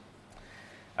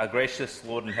Our gracious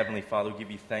Lord and Heavenly Father, we give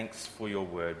you thanks for your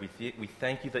word. We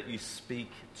thank you that you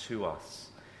speak to us.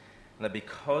 And that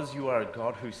because you are a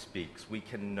God who speaks, we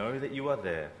can know that you are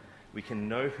there. We can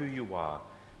know who you are.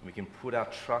 And we can put our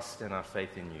trust and our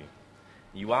faith in you.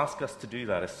 You ask us to do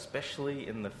that, especially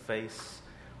in the face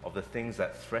of the things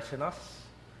that threaten us,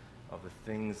 of the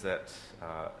things that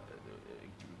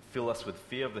fill us with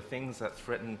fear, of the things that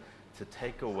threaten to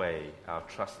take away our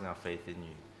trust and our faith in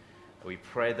you. We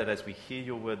pray that as we hear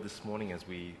your word this morning, as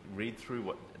we read through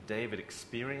what David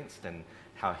experienced and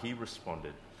how he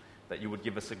responded, that you would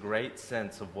give us a great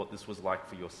sense of what this was like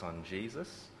for your son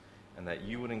Jesus, and that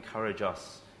you would encourage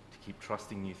us to keep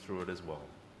trusting you through it as well.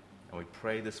 And we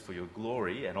pray this for your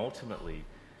glory and ultimately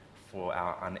for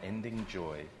our unending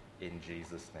joy in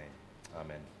Jesus' name.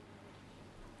 Amen.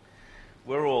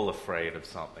 We're all afraid of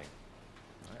something.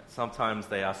 Right? Sometimes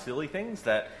they are silly things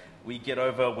that we get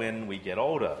over when we get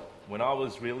older. When I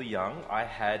was really young, I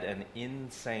had an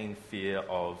insane fear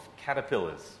of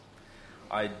caterpillars.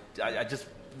 I just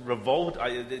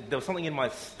revolted. There was something in my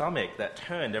stomach that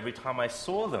turned every time I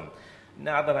saw them.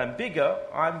 Now that I'm bigger,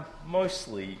 I'm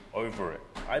mostly over it.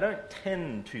 I don't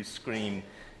tend to scream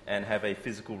and have a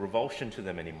physical revulsion to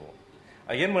them anymore.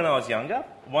 Again, when I was younger,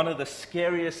 one of the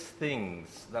scariest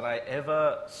things that I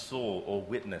ever saw or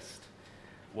witnessed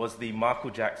was the Michael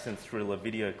Jackson Thriller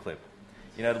video clip.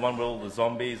 You know, the one with all the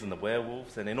zombies and the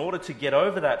werewolves. And in order to get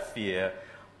over that fear,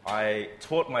 I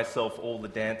taught myself all the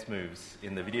dance moves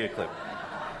in the video clip.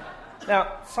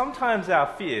 Now, sometimes our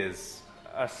fears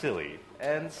are silly,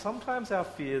 and sometimes our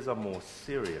fears are more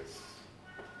serious.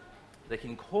 They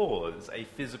can cause a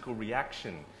physical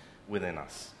reaction within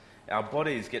us. Our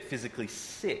bodies get physically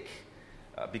sick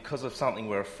because of something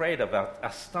we're afraid of.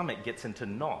 Our stomach gets into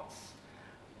knots.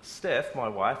 Steph, my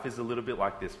wife, is a little bit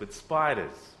like this with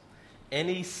spiders.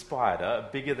 Any spider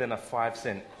bigger than a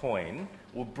 5-cent coin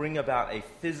will bring about a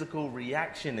physical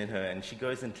reaction in her, and she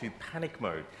goes into panic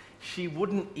mode. She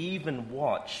wouldn't even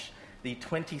watch the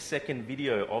 20-second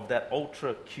video of that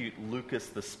ultra-cute Lucas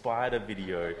the Spider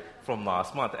video from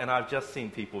last month, and I've just seen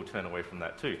people turn away from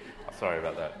that too. Oh, sorry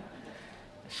about that.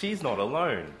 She's not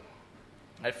alone.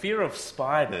 A fear of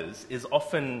spiders is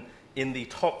often in the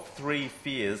top 3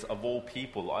 fears of all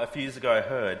people. A few years ago I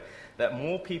heard that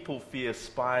more people fear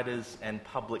spiders and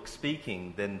public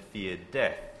speaking than fear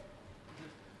death.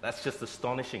 That's just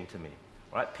astonishing to me,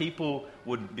 right? People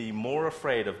would be more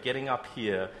afraid of getting up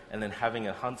here and then having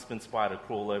a huntsman spider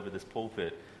crawl over this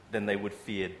pulpit than they would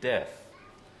fear death.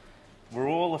 We're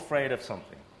all afraid of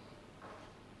something.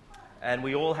 And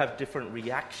we all have different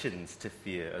reactions to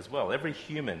fear as well. Every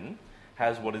human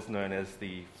has what is known as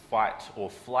the fight or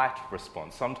flight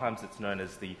response. Sometimes it's known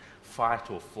as the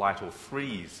fight or flight or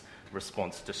freeze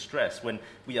response to stress. When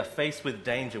we are faced with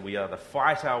danger, we either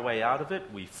fight our way out of it,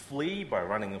 we flee by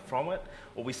running from it,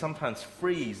 or we sometimes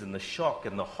freeze in the shock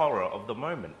and the horror of the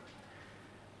moment.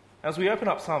 As we open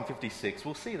up Psalm 56,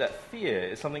 we'll see that fear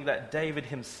is something that David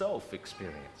himself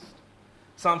experienced.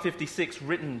 Psalm 56,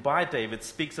 written by David,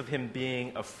 speaks of him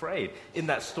being afraid. In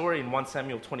that story in 1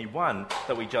 Samuel 21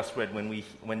 that we just read,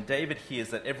 when David hears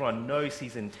that everyone knows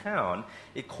he's in town,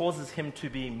 it causes him to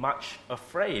be much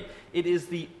afraid. It is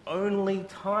the only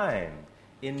time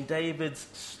in David's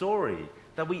story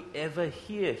that we ever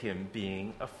hear him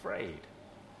being afraid.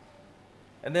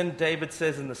 And then David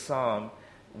says in the psalm,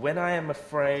 "When I am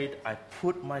afraid, I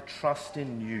put my trust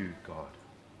in you, God."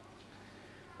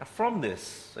 Now from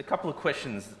this, a couple of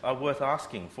questions are worth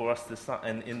asking for us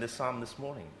in this psalm this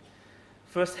morning.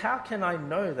 First, how can I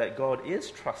know that God is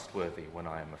trustworthy when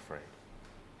I am afraid?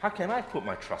 How can I put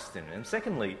my trust in Him? And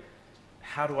secondly,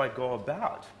 how do I go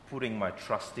about putting my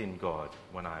trust in God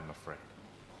when I am afraid?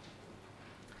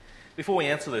 Before we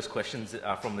answer those questions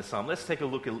from this psalm, let's take a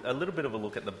little bit of a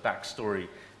look at the backstory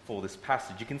for this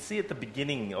passage. You can see at the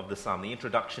beginning of the psalm, the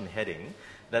introduction heading,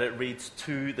 that it reads,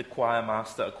 "To the choir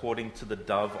master according to the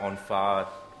dove on far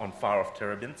off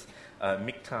terebinths,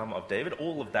 miktam of David."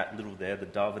 All of that little there, the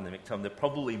dove and the miktam, they're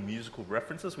probably musical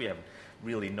references. We have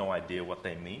really no idea what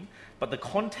they mean. But the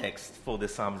context for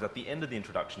this psalm is at the end of the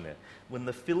introduction there, when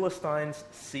the Philistines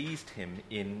seized him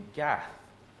in Gath.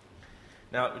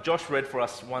 Now, Josh read for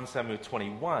us 1 Samuel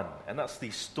 21, and that's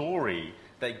the story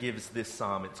that gives this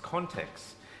psalm its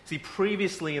context. See,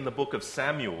 previously in the book of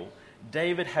Samuel,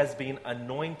 David has been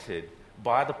anointed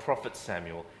by the prophet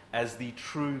Samuel as the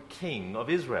true king of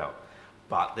Israel.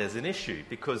 But there's an issue,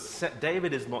 because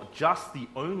David is not just the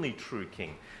only true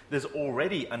king. There's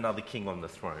already another king on the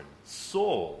throne,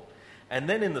 Saul. And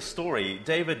then in the story,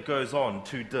 David goes on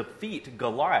to defeat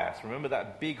Goliath. Remember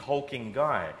that big hulking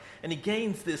guy? And he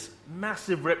gains this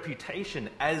massive reputation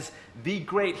as the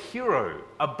great hero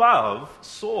above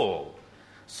Saul.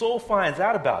 Saul finds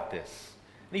out about this.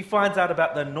 And he finds out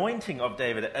about the anointing of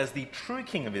David as the true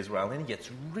king of Israel. And he gets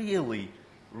really,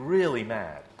 really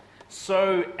mad.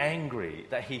 So angry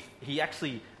that he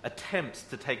actually attempts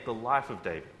to take the life of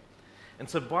David. And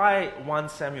so by 1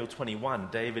 Samuel 21,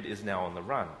 David is now on the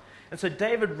run. And so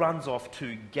David runs off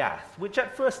to Gath, which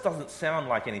at first doesn't sound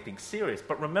like anything serious.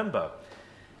 But remember,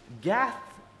 Gath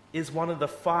is one of the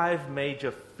 5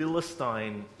 major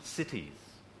Philistine cities.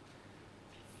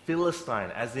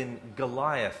 Philistine, as in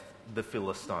Goliath the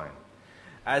Philistine.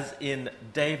 As in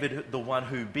David, the one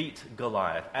who beat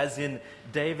Goliath. As in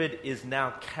David is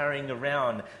now carrying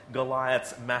around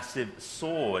Goliath's massive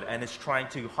sword and is trying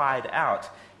to hide out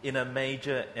in a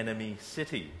major enemy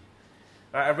city.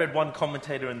 I read one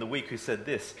commentator in the week who said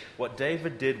this: what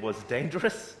David did was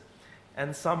dangerous,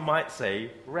 and some might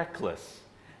say reckless.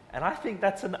 And I think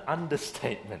that's an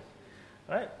understatement,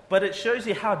 right? But it shows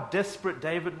you how desperate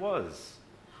David was.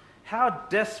 How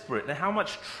desperate and how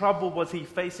much trouble was he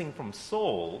facing from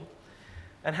Saul,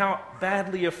 and how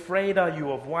badly afraid are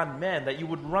you of one man that you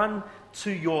would run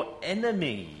to your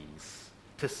enemies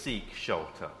to seek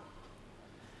shelter.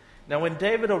 Now, when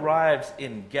David arrives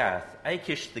in Gath,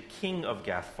 Achish, the king of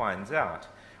Gath, finds out.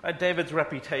 David's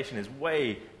reputation is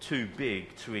way too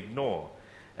big to ignore.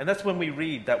 And that's when we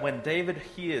read that when David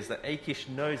hears that Achish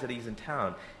knows that he's in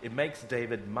town, it makes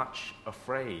David much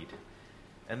afraid.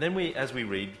 And then as we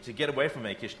read, to get away from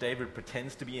Achish, David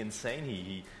pretends to be insane.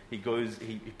 He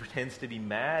pretends to be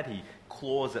mad. He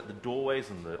claws at the doorways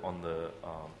on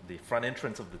the front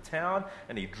entrance of the town,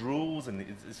 and he drools, and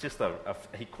it's just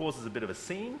he causes a bit of a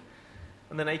scene.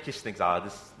 And then Achish thinks,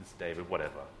 this David,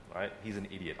 whatever, right? He's an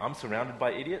idiot. I'm surrounded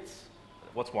by idiots.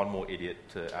 What's one more idiot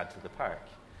to add to the pack?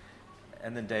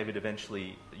 And then David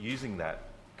eventually, using that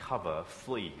cover,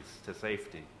 flees to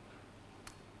safety.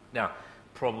 Now,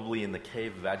 probably in the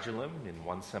cave of Adullam, in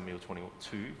 1 Samuel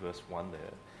 22, verse 1 there,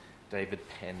 David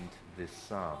penned this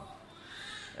psalm.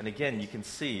 And again, you can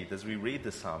see, as we read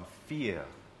the psalm, fear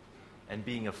and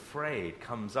being afraid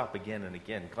comes up again and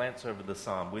again. Glance over the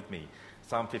psalm with me,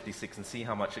 Psalm 56, and see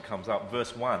how much it comes up.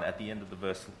 Verse 1, at the end of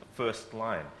the first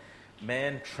line.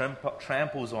 Man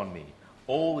tramples on me.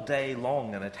 All day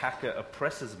long an attacker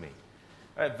oppresses me.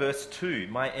 Right, verse 2,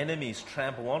 my enemies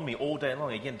trample on me all day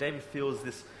long. Again, David feels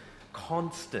this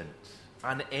constant,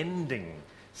 unending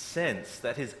sense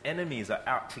that his enemies are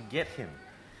out to get him.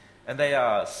 And they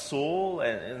are Saul,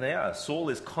 Saul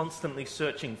is constantly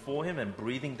searching for him and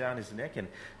breathing down his neck. And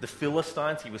the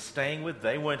Philistines he was staying with,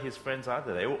 they weren't his friends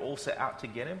either. They were also out to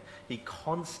get him. He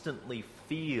constantly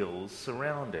feels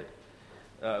surrounded.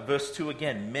 Verse 2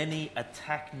 again, many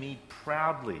attack me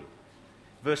proudly.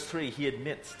 Verse 3, he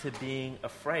admits to being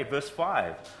afraid. Verse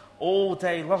 5, all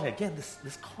day long, again,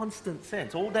 this constant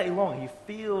sense, all day long, he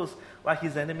feels like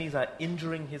his enemies are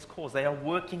injuring his cause. They are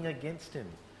working against him.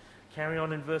 Carry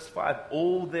on in verse 5,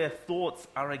 all their thoughts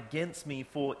are against me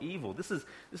for evil. This is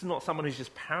not someone who's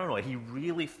just paranoid. He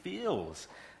really feels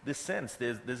this sense.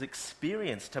 There's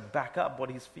experience to back up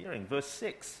what he's fearing. Verse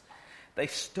 6, they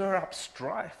stir up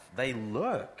strife. They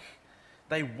lurk.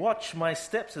 They watch my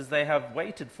steps as they have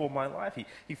waited for my life.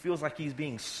 He feels like he's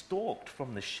being stalked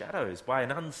from the shadows by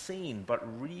an unseen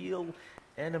but real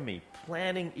enemy,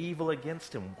 planning evil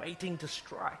against him, waiting to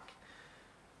strike.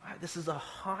 This is a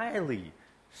highly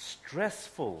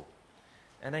stressful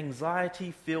and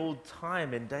anxiety-filled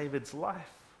time in David's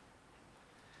life.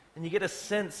 And you get a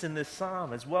sense in this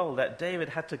psalm as well that David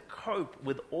had to cope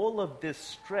with all of this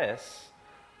stress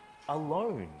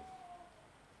alone.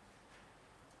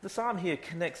 The psalm here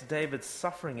connects David's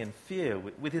suffering and fear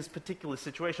with his particular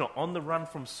situation, on the run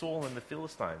from Saul and the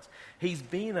Philistines. He's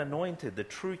been anointed the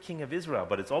true king of Israel,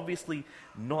 but it's obviously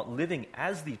not living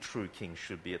as the true king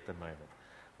should be at the moment.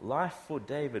 Life for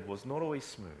David was not always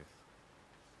smooth.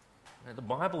 Now, the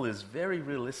Bible is very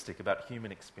realistic about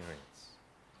human experience.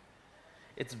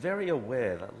 It's very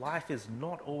aware that life is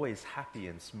not always happy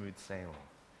and smooth sailing.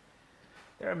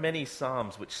 There are many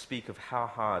psalms which speak of how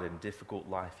hard and difficult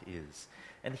life is.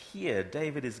 And here,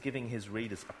 David is giving his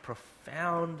readers a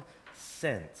profound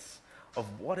sense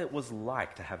of what it was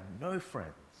like to have no friends,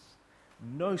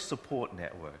 no support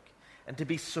network, and to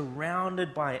be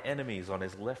surrounded by enemies on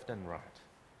his left and right.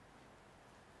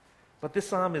 But this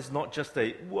psalm is not just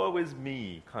a woe is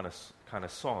me kind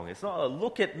of song. It's not a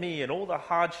look at me and all the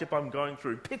hardship I'm going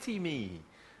through, pity me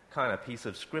kind of piece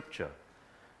of scripture.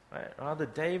 Right? Rather,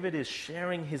 David is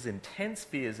sharing his intense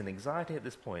fears and anxiety at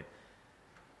this point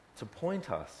to point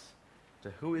us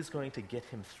to who is going to get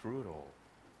him through it all.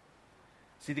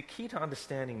 See, the key to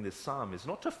understanding this psalm is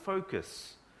not to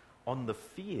focus on the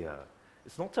fear.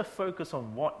 It's not to focus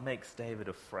on what makes David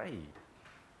afraid.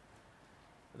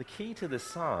 The key to this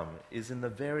psalm is in the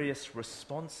various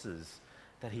responses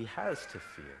that he has to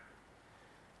fear.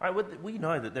 Right, we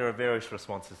know that there are various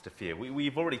responses to fear.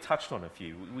 We've already touched on a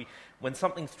few. When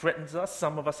something threatens us,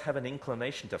 some of us have an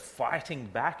inclination to fighting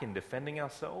back and defending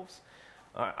ourselves.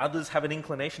 Others have an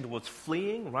inclination towards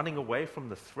fleeing, running away from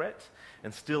the threat,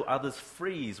 and still others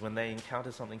freeze when they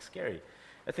encounter something scary.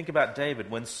 I think about David.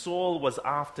 When Saul was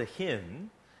after him,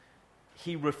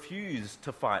 he refused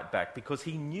to fight back because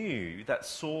he knew that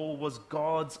Saul was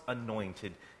God's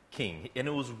anointed king, and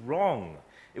it was wrong.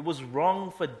 It was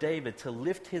wrong for David to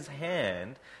lift his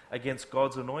hand against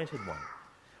God's anointed one.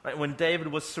 Right? When David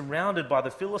was surrounded by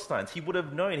the Philistines, he would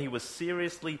have known he was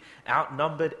seriously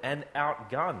outnumbered and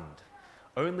outgunned.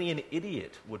 Only an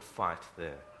idiot would fight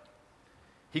there.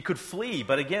 He could flee,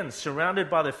 but again, surrounded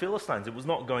by the Philistines, it was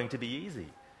not going to be easy.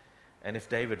 And if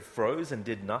David froze and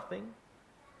did nothing,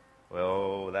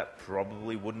 well, that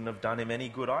probably wouldn't have done him any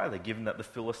good either, given that the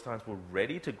Philistines were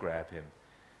ready to grab him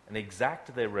and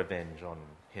exact their revenge on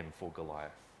him for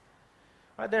Goliath.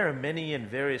 Right, there are many and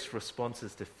various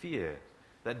responses to fear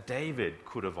that David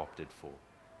could have opted for.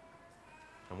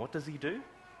 And what does he do?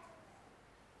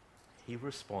 He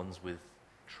responds with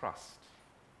trust.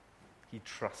 He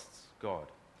trusts God.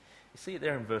 You see it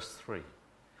there in verse 3.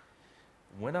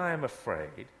 When I am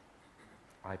afraid,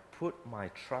 I put my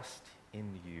trust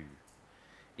in you,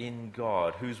 in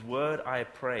God, whose word I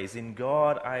praise, in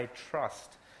God I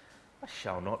trust. I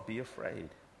shall not be afraid.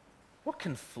 What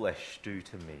can flesh do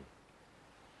to me?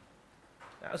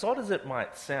 Now, as odd as it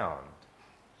might sound,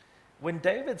 when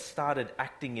David started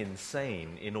acting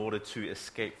insane in order to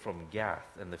escape from Gath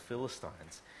and the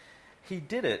Philistines, he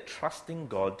did it trusting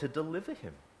God to deliver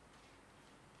him.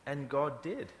 And God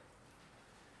did.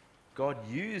 God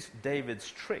used David's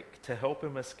trick to help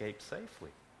him escape safely.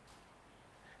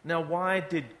 Now, why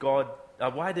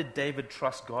did David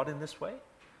trust God in this way?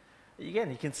 Again,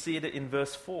 you can see it in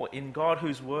verse 4. In God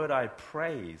whose word I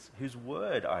praise,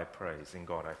 in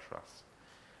God I trust.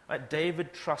 Right?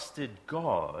 David trusted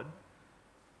God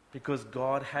because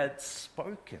God had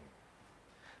spoken.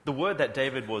 The word that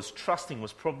David was trusting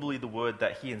was probably the word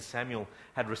that he and Samuel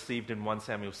had received in 1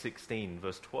 Samuel 16,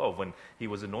 verse 12, when he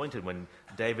was anointed, when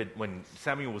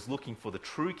Samuel was looking for the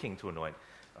true king to anoint.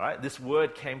 All right? This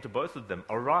word came to both of them.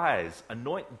 Arise,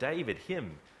 anoint David,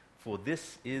 him, for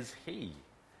this is he.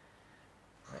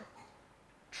 Right?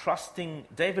 Trusting,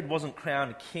 David wasn't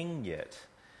crowned king yet,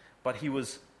 but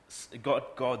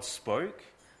God spoke.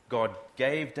 God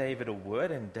gave David a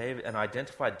word and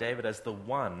identified David as the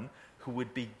one who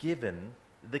would be given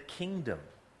the kingdom.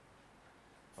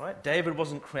 All right? David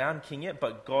wasn't crowned king yet,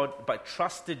 but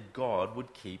trusted God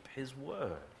would keep his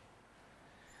word.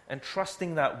 And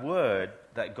trusting that word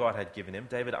that God had given him,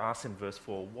 David asked in verse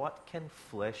 4, what can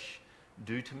flesh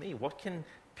do to me? What can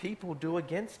people do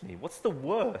against me? What's the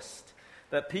worst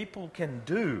that people can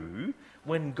do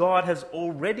when God has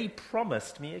already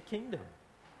promised me a kingdom?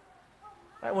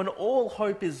 Right? When all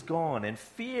hope is gone and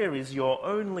fear is your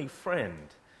only friend,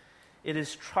 it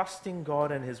is trusting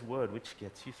God and his word which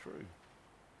gets you through.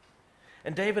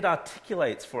 And David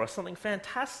articulates for us something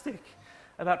fantastic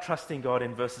about trusting God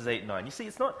in verses 8 and 9. You see,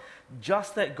 it's not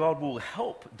just that God will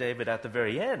help David at the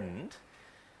very end,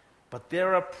 but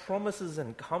there are promises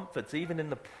and comforts even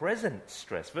in the present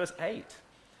stress. Verse 8,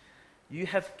 you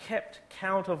have kept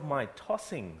count of my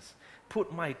tossings,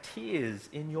 put my tears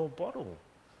in your bottle.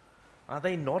 Are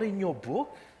they not in your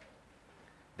book?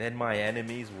 Then my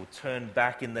enemies will turn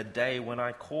back in the day when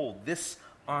I call. This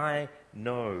I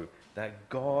know, that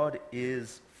God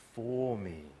is for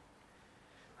me.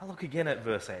 Now look again at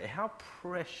verse 8. How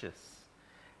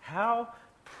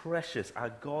precious are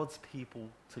God's people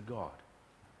to God?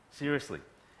 Seriously,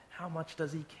 how much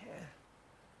does he care?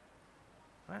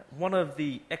 Right? One of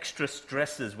the extra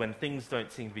stresses when things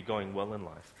don't seem to be going well in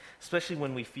life, especially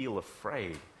when we feel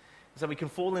afraid, is that we can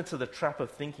fall into the trap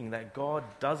of thinking that God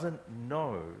doesn't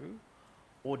know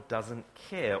or doesn't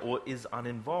care or is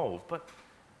uninvolved. But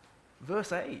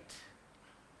verse 8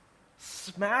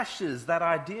 smashes that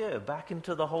idea back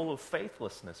into the hole of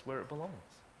faithlessness where it belongs.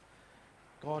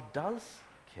 God does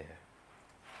care.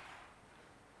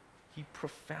 He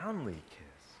profoundly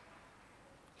cares.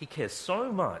 He cares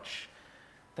so much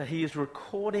that he is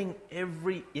recording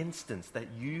every instance that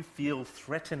you feel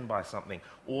threatened by something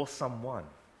or someone.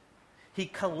 He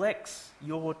collects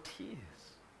your tears,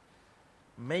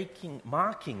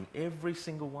 marking every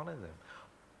single one of them.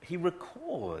 He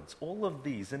records all of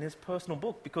these in his personal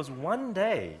book because one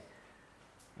day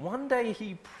One day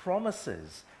he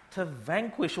promises to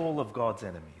vanquish all of God's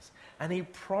enemies, and he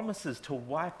promises to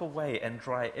wipe away and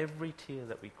dry every tear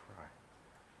that we cry.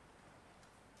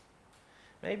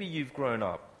 Maybe you've grown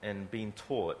up and been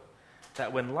taught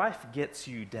that when life gets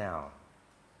you down,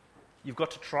 you've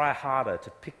got to try harder to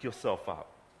pick yourself up.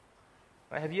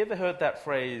 Right? Have you ever heard that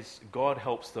phrase, God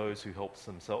helps those who help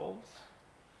themselves?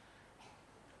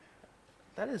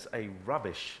 That is a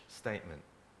rubbish statement.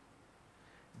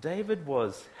 David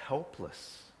was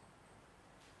helpless,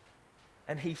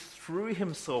 and he threw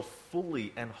himself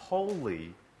fully and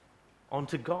wholly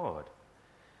onto God.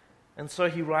 And so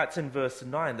he writes in verse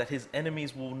 9 that his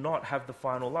enemies will not have the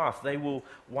final laugh. They will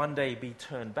one day be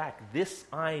turned back. This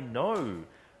I know,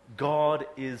 God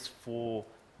is for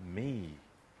me.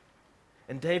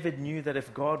 And David knew that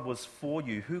if God was for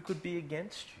you, who could be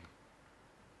against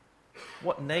you?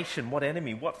 What nation, what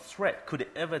enemy, what threat could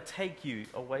ever take you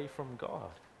away from God?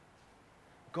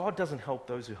 God doesn't help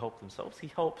those who help themselves. He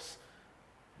helps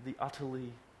the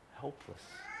utterly helpless.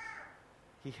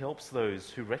 He helps those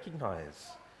who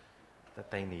recognize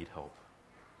that they need help.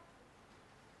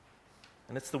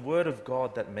 And it's the word of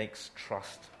God that makes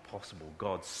trust possible.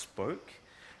 God spoke,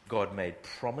 God made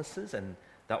promises, and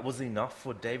that was enough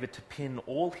for David to pin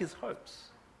all his hopes.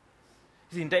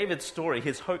 You see, in David's story,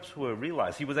 his hopes were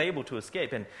realized. He was able to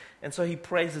escape, and so he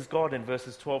praises God in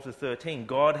verses 12 to 13.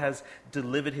 God has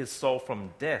delivered his soul from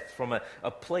death, from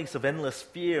a place of endless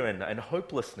fear and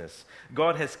hopelessness.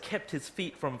 God has kept his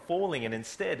feet from falling and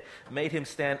instead made him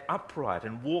stand upright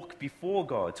and walk before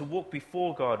God. To walk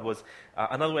before God was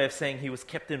another way of saying he was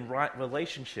kept in right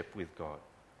relationship with God.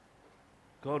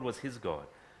 God was his God,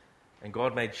 and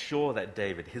God made sure that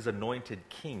David, his anointed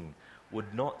king,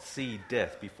 would not see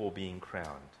death before being crowned.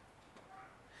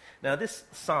 Now, this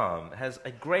psalm has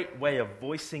a great way of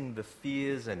voicing the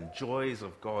fears and joys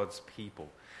of God's people.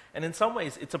 And in some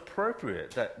ways, it's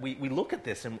appropriate that we look at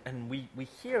this and we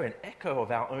hear an echo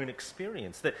of our own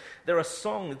experience. That there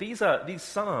are these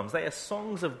psalms, they are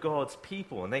songs of God's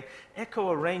people, and they echo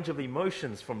a range of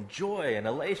emotions from joy and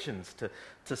elations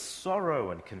to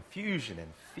sorrow and confusion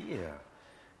and fear,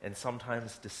 and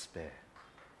sometimes despair.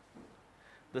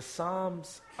 The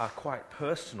Psalms are quite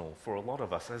personal for a lot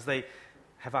of us, as they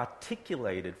have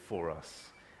articulated for us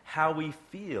how we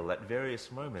feel at various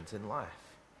moments in life.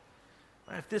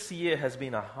 If this year has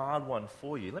been a hard one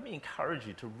for you, let me encourage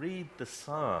you to read the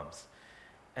Psalms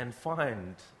and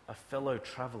find a fellow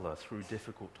traveler through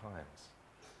difficult times.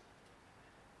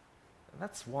 And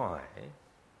that's why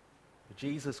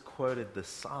Jesus quoted the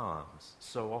Psalms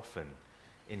so often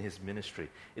in his ministry.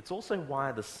 It's also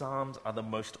why the Psalms are the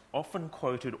most often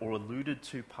quoted or alluded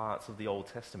to parts of the Old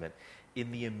Testament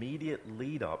in the immediate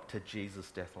lead up to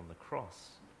Jesus' death on the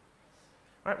cross.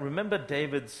 Right, remember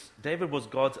David was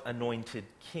God's anointed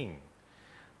king.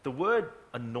 The word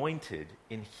anointed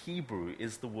in Hebrew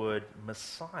is the word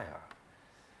Messiah.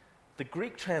 The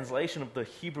Greek translation of the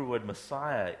Hebrew word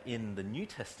Messiah in the New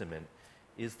Testament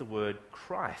is the word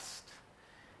Christ.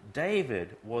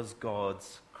 David was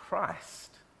God's Christ.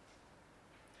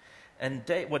 And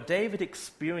what David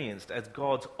experienced as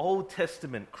God's Old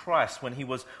Testament Christ when he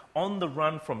was on the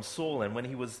run from Saul and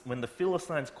when the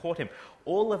Philistines caught him,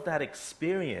 all of that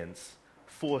experience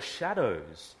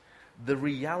foreshadows the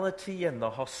reality and the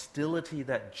hostility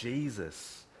that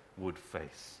Jesus would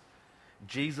face.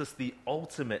 Jesus, the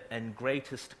ultimate and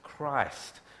greatest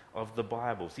Christ of the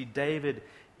Bible. See, David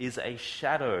is a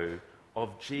shadow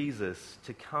of Jesus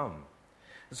to come.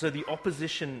 So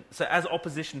as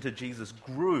opposition to Jesus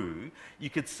grew, you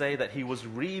could say that he was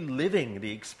reliving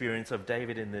the experience of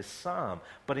David in this psalm,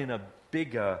 but in a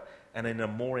bigger and in a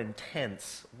more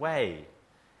intense way.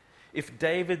 If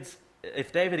David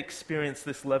experienced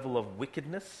this level of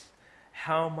wickedness,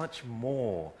 how much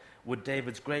more would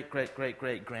David's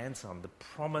great-great-great-great-grandson, the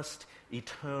promised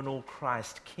eternal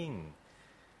Christ King,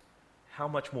 how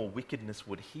much more wickedness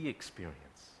would he experience?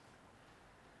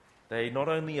 They not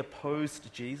only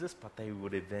opposed Jesus, but they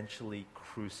would eventually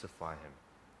crucify him.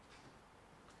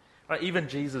 Right, even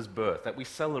Jesus' birth that we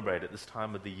celebrate at this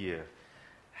time of the year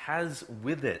has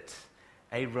with it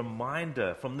a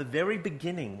reminder from the very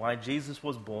beginning why Jesus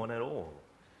was born at all.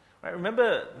 Right,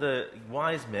 remember the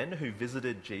wise men who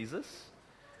visited Jesus?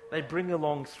 They bring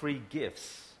along 3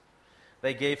 gifts.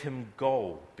 They gave him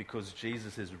gold because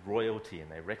Jesus is royalty and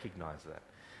they recognize that.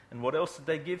 And what else did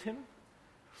they give him?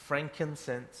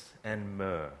 Frankincense and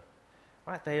myrrh.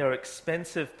 Right? They are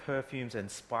expensive perfumes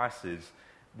and spices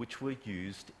which were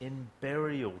used in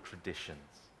burial traditions.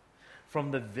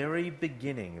 From the very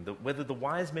beginning, whether the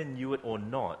wise men knew it or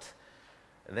not,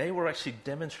 they were actually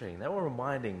demonstrating, they were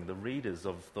reminding the readers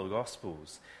of the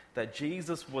Gospels that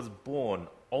Jesus was born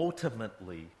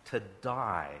ultimately to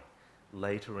die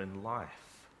later in life.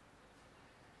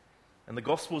 And the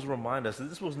Gospels remind us that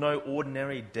this was no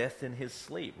ordinary death in his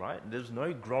sleep, right? There's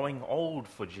no growing old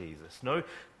for Jesus, no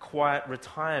quiet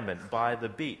retirement by the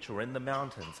beach or in the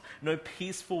mountains, no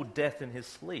peaceful death in his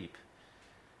sleep.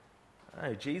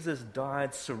 No, Jesus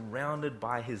died surrounded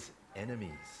by his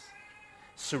enemies,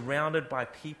 surrounded by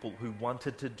people who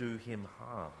wanted to do him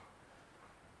harm.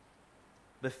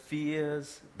 The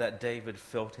fears that David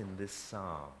felt in this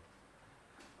psalm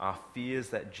are fears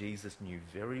that Jesus knew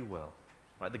very well.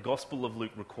 Right? The Gospel of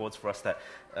Luke records for us that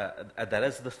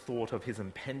as the thought of his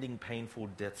impending painful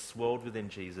death swelled within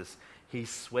Jesus, he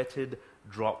sweated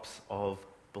drops of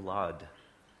blood.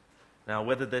 Now,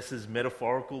 whether this is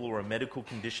metaphorical or a medical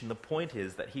condition, the point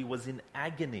is that he was in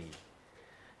agony.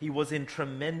 He was in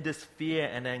tremendous fear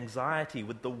and anxiety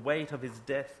with the weight of his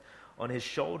death on his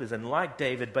shoulders. And like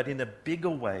David, but in a bigger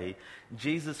way,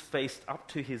 Jesus faced up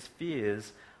to his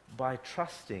fears by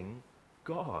trusting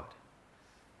God.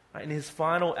 In his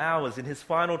final hours, in his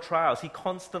final trials, he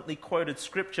constantly quoted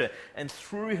Scripture and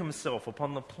threw himself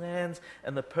upon the plans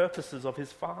and the purposes of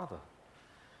his Father.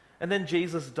 And then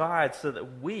Jesus died so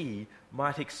that we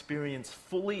might experience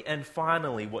fully and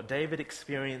finally what David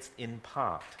experienced in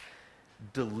part: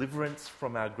 deliverance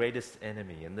from our greatest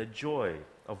enemy and the joy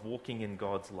of walking in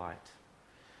God's light.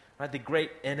 Right? The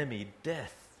great enemy,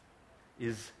 death,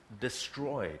 is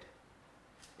destroyed.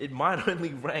 It might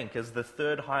only rank as the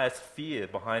third highest fear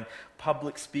behind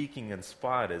public speaking and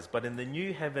spiders, but in the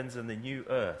new heavens and the new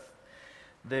earth,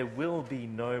 there will be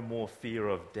no more fear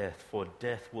of death, for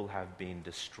death will have been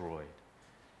destroyed.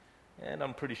 And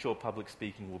I'm pretty sure public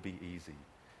speaking will be easy,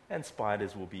 and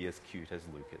spiders will be as cute as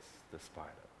Lucas, the spider.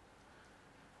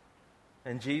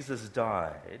 And Jesus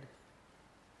died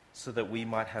so that we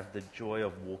might have the joy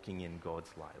of walking in God's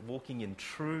light, walking in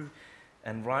true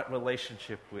and right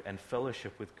relationship and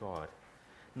fellowship with God.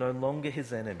 No longer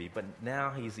his enemy, but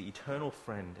now he's the eternal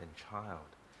friend and child,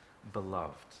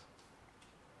 beloved.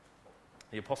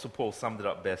 The Apostle Paul summed it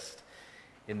up best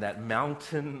in that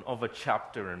mountain of a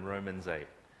chapter in Romans 8.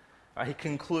 He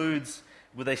concludes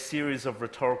with a series of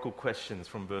rhetorical questions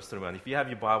from verse 31. If you have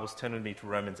your Bibles, turn with me to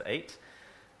Romans 8.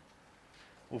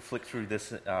 We'll flick through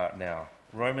this now.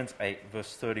 Romans 8,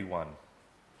 verse 31.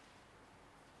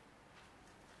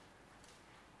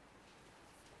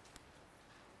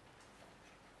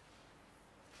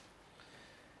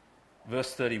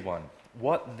 Verse 31.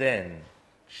 What then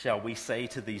shall we say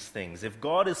to these things? If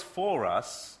God is for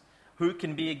us, who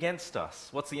can be against us?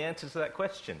 What's the answer to that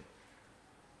question?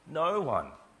 No one.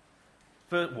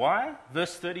 Why?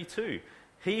 Verse 32.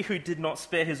 He who did not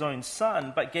spare his own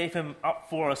son, but gave him up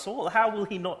for us all, how will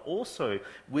he not also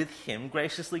with him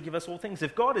graciously give us all things?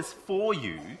 If God is for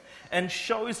you and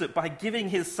shows it by giving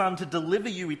his son to deliver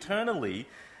you eternally,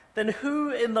 then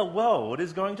who in the world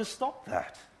is going to stop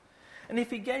that? And if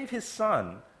he gave his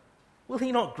son, will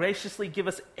he not graciously give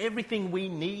us everything we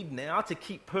need now to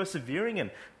keep persevering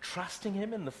and trusting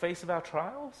him in the face of our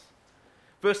trials?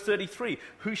 Verse 33,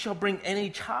 who shall bring any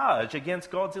charge against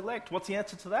God's elect? What's the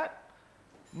answer to that?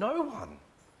 No one.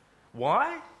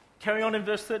 Why? Carry on in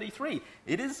verse 33.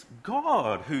 It is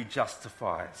God who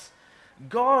justifies.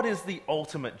 God is the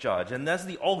ultimate judge, and as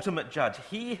the ultimate judge,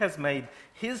 he has made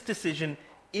his decision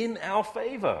in our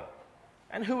favor.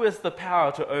 And who has the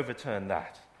power to overturn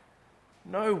that?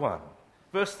 No one.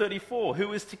 Verse 34,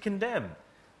 who is to condemn?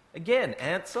 Again,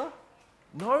 answer,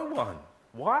 no one.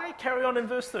 Why? Carry on in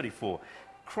verse 34.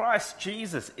 Christ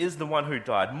Jesus is the one who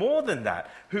died. More than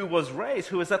that, who was raised,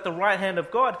 who is at the right hand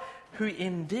of God, who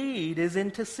indeed is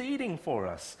interceding for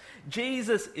us.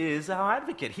 Jesus is our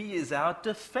advocate. He is our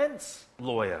defense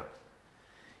lawyer.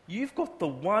 You've got the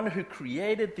one who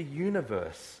created the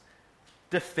universe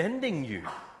defending you,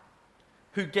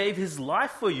 who gave his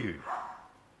life for you.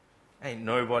 Ain't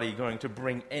nobody going to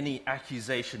bring any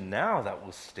accusation now that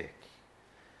will stick.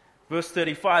 Verse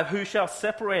 35, who shall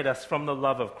separate us from the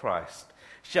love of Christ?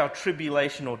 Shall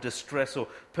tribulation or distress or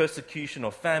persecution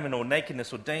or famine or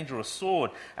nakedness or danger or sword,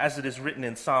 as it is written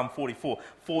in Psalm 44,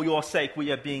 for your sake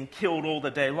we are being killed all the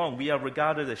day long. We are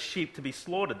regarded as sheep to be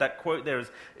slaughtered. That quote there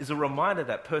is a reminder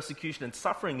that persecution and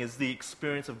suffering is the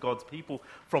experience of God's people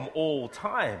from all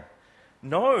time.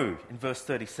 No, in verse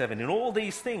 37, in all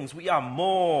these things we are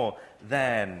more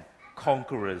than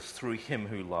conquerors through him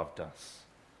who loved us.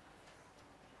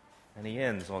 And he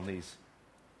ends on these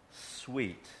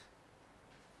sweet,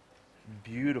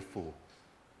 beautiful,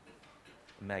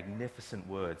 magnificent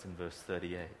words in verse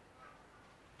 38.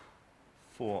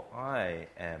 For I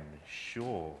am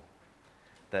sure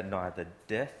that neither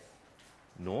death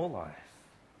nor life,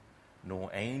 nor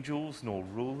angels, nor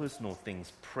rulers, nor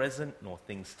things present, nor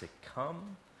things to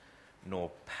come,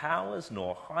 nor powers,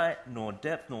 nor height, nor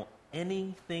depth, nor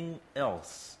anything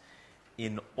else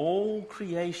in all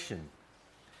creation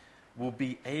will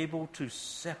be able to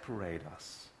separate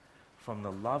us from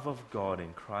the love of God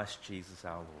in Christ Jesus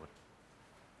our Lord.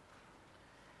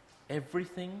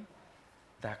 Everything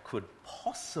that could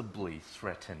possibly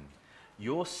threaten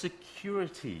your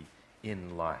security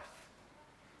in life,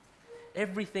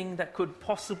 everything that could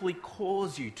possibly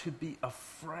cause you to be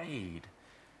afraid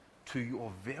to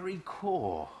your very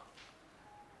core,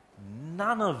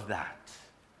 none of that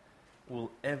will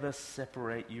ever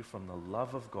separate you from the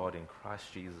love of God in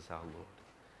Christ Jesus our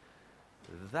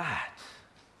Lord. That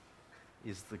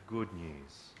is the good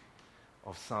news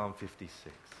of Psalm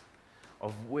 56,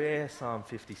 of where Psalm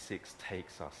 56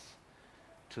 takes us,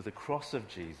 to the cross of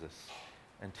Jesus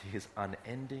and to his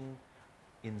unending,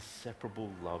 inseparable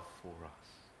love for us.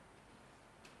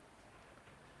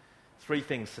 3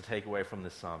 things to take away from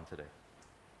this psalm today.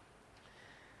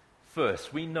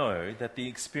 First, we know that the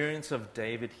experience of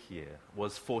David here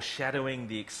was foreshadowing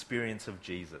the experience of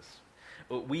Jesus.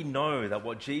 We know that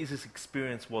what Jesus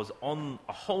experienced was on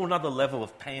a whole nother level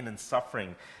of pain and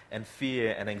suffering and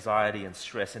fear and anxiety and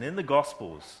stress. And in the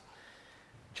Gospels,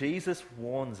 Jesus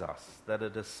warns us that a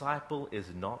disciple is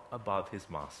not above his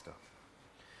master.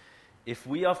 If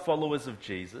we are followers of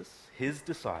Jesus, his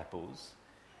disciples,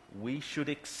 we should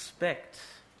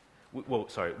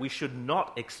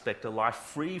not expect a life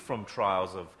free from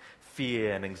trials of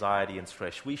fear and anxiety and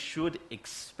stress. We should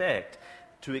expect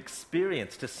to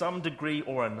experience, to some degree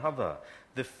or another,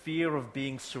 the fear of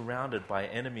being surrounded by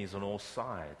enemies on all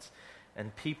sides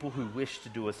and people who wish to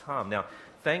do us harm. Now,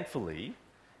 thankfully,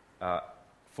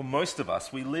 for most of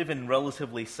us, we live in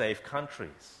relatively safe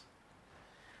countries.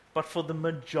 But for the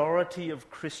majority of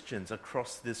Christians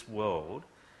across this world,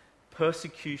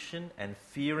 persecution and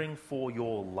fearing for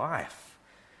your life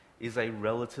is a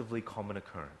relatively common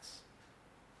occurrence.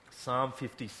 Psalm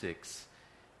 56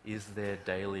 is their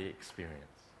daily experience.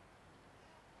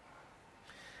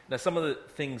 Now, some of the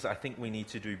things I think we need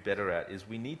to do better at is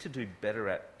we need to do better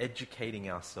at educating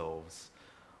ourselves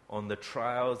on the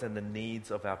trials and the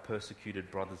needs of our persecuted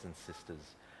brothers and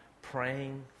sisters,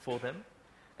 praying for them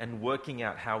and working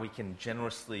out how we can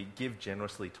give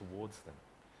generously towards them.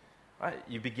 Right?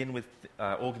 You begin with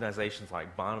organizations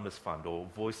like Barnabas Fund or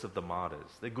Voice of the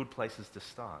Martyrs. They're good places to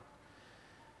start.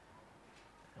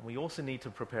 And we also need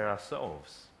to prepare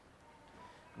ourselves.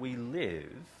 We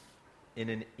live in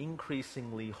an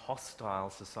increasingly hostile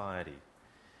society,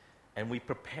 and we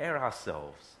prepare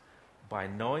ourselves by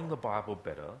knowing the Bible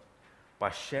better, by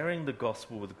sharing the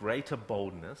gospel with greater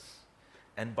boldness,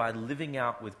 and by living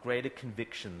out with greater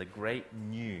conviction the great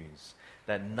news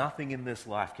that nothing in this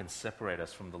life can separate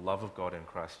us from the love of God in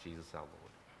Christ Jesus our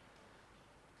Lord.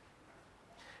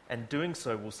 And doing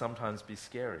so will sometimes be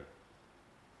scary.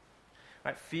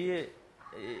 Right? Fear,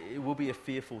 it will be a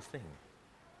fearful thing.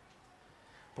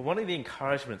 But one of the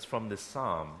encouragements from this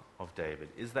psalm of David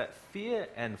is that fear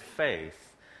and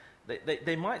faith,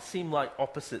 they might seem like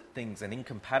opposite things and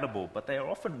incompatible, but they are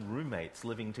often roommates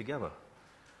living together.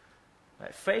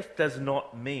 Right? Faith does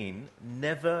not mean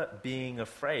never being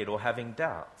afraid or having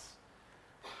doubts.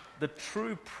 The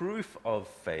true proof of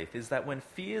faith is that when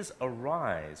fears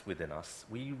arise within us,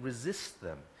 we resist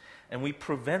them and we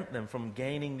prevent them from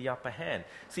gaining the upper hand.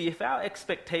 See, if our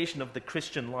expectation of the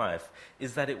Christian life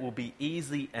is that it will be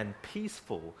easy and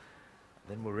peaceful,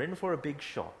 then we're in for a big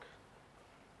shock.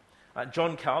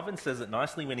 John Calvin says it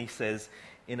nicely when he says,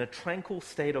 "In a tranquil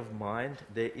state of mind,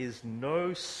 there is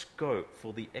no scope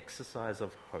for the exercise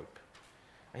of hope."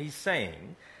 He's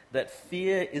saying that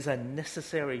fear is a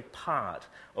necessary part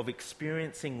of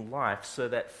experiencing life so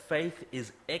that faith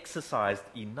is exercised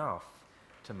enough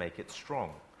to make it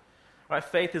strong. Right?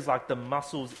 Faith is like the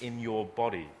muscles in your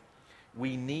body.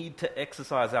 We need to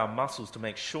exercise our muscles to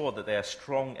make sure that they are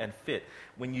strong and fit.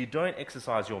 When you don't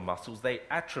exercise your muscles, they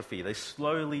atrophy. They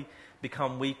slowly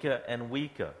become weaker and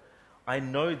weaker. I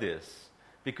know this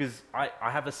because I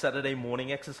have a Saturday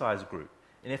morning exercise group.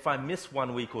 And if I miss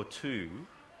 1 week or two,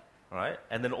 right,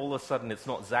 and then all of a sudden it's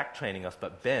not Zach training us,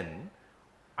 but Ben,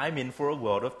 I'm in for a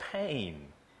world of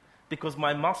pain because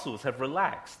my muscles have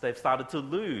relaxed. They've started to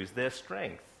lose their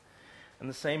strength. And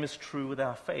the same is true with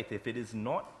our faith. If it is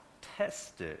not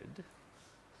tested,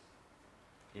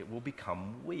 it will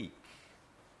become weak.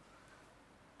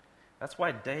 That's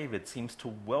why David seems to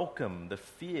welcome the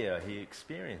fear he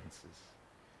experiences.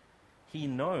 He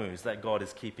knows that God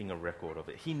is keeping a record of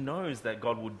it. He knows that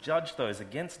God will judge those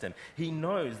against him. He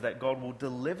knows that God will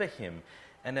deliver him.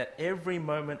 And at every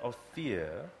moment of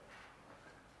fear,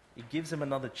 it gives him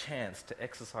another chance to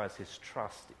exercise his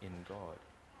trust in God.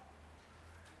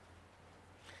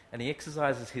 And he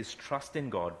exercises his trust in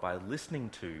God by listening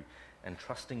to and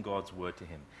trusting God's word to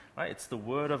him. Right? It's the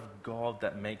word of God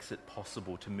that makes it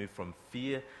possible to move from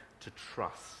fear to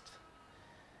trust.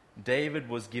 David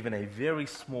was given a very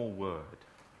small word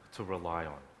to rely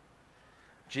on.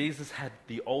 Jesus had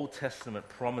the Old Testament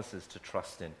promises to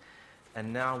trust in.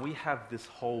 And now we have this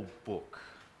whole book.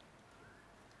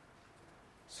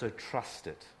 So trust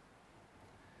it.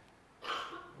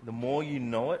 The more you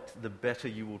know it, the better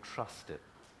you will trust it.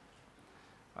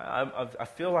 I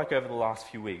feel like over the last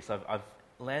few weeks, I've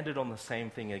landed on the same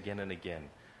thing again and again.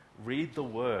 Read the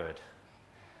Word.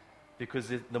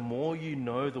 Because the more you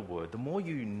know the Word, the more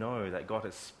you know that God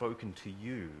has spoken to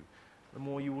you, the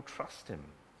more you will trust Him.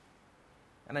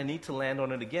 And I need to land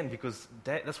on it again because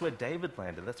that's where David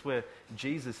landed. That's where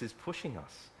Jesus is pushing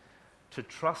us. To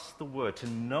trust the Word, to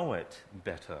know it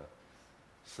better,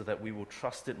 so that we will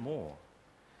trust it more.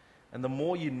 And the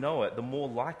more you know it, the more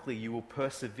likely you will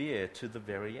persevere to the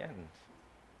very end.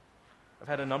 I've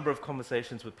had a number of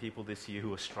conversations with people this year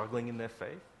who are struggling in their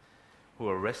faith, who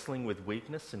are wrestling with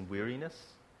weakness and weariness.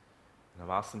 And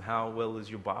I've asked them, how well is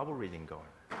your Bible reading going?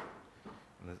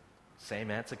 And the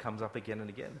same answer comes up again and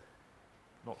again.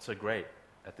 Not so great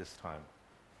at this time.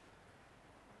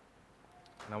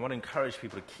 And I want to encourage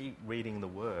people to keep reading the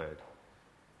Word.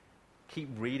 Keep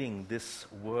reading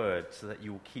this Word so that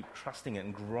you will keep trusting it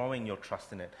and growing your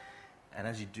trust in it. And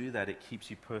as you do that, it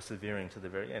keeps you persevering to the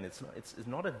very end. It's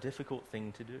not a difficult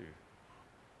thing to do.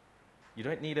 You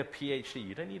don't need a PhD.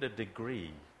 You don't need a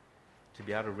degree to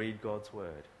be able to read God's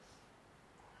Word.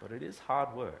 But it is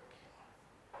hard work.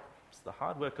 It's the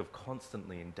hard work of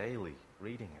constantly and daily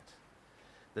reading it.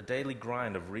 The daily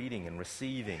grind of reading and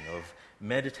receiving, of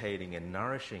meditating and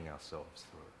nourishing ourselves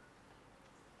through it.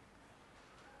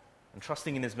 And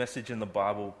trusting in His message in the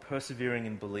Bible, persevering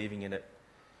and believing in it,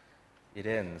 it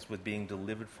ends with being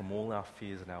delivered from all our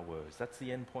fears and our worries. That's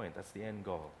the end point. That's the end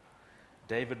goal.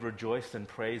 David rejoiced and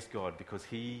praised God because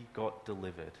he got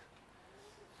delivered.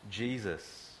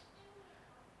 Jesus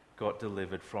got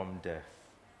delivered from death,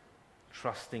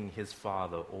 trusting his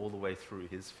Father all the way through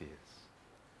his fears.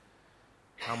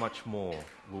 How much more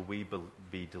will we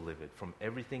be delivered from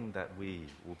everything that we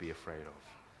will be afraid of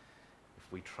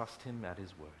if we trust Him at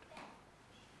His word?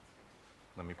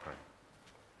 Let me pray.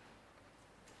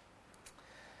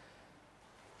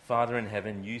 Father in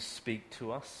heaven, you speak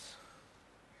to us,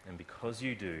 and because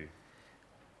you do,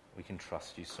 we can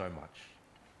trust you so much.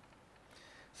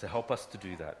 So help us to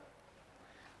do that.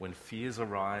 When fears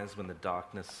arise, when the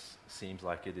darkness seems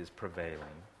like it is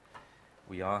prevailing,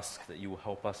 we ask that you will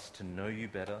help us to know you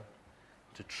better,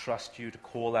 to trust you, to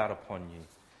call out upon you,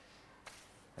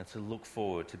 and to look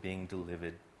forward to being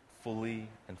delivered fully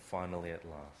and finally at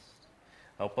last.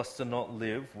 Help us to not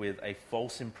live with a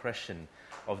false impression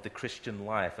of the Christian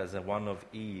life as a one of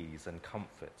ease and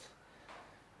comfort.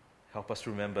 Help us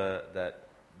remember that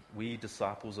we,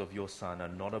 disciples of your Son, are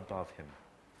not above him.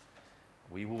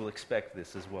 We will expect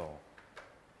this as well.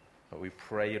 But we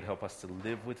pray you'd help us to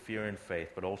live with fear and faith,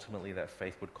 but ultimately that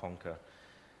faith would conquer,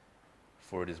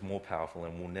 for it is more powerful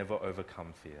and will never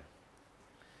overcome fear.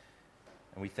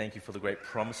 And we thank you for the great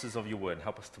promises of your word, and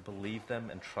help us to believe them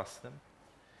and trust them,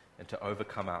 and to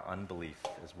overcome our unbelief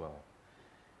as well.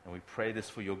 And we pray this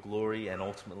for your glory and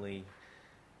ultimately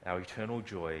our eternal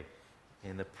joy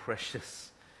in the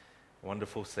precious,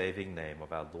 wonderful saving name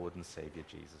of our Lord and Savior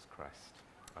Jesus Christ.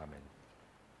 Amen.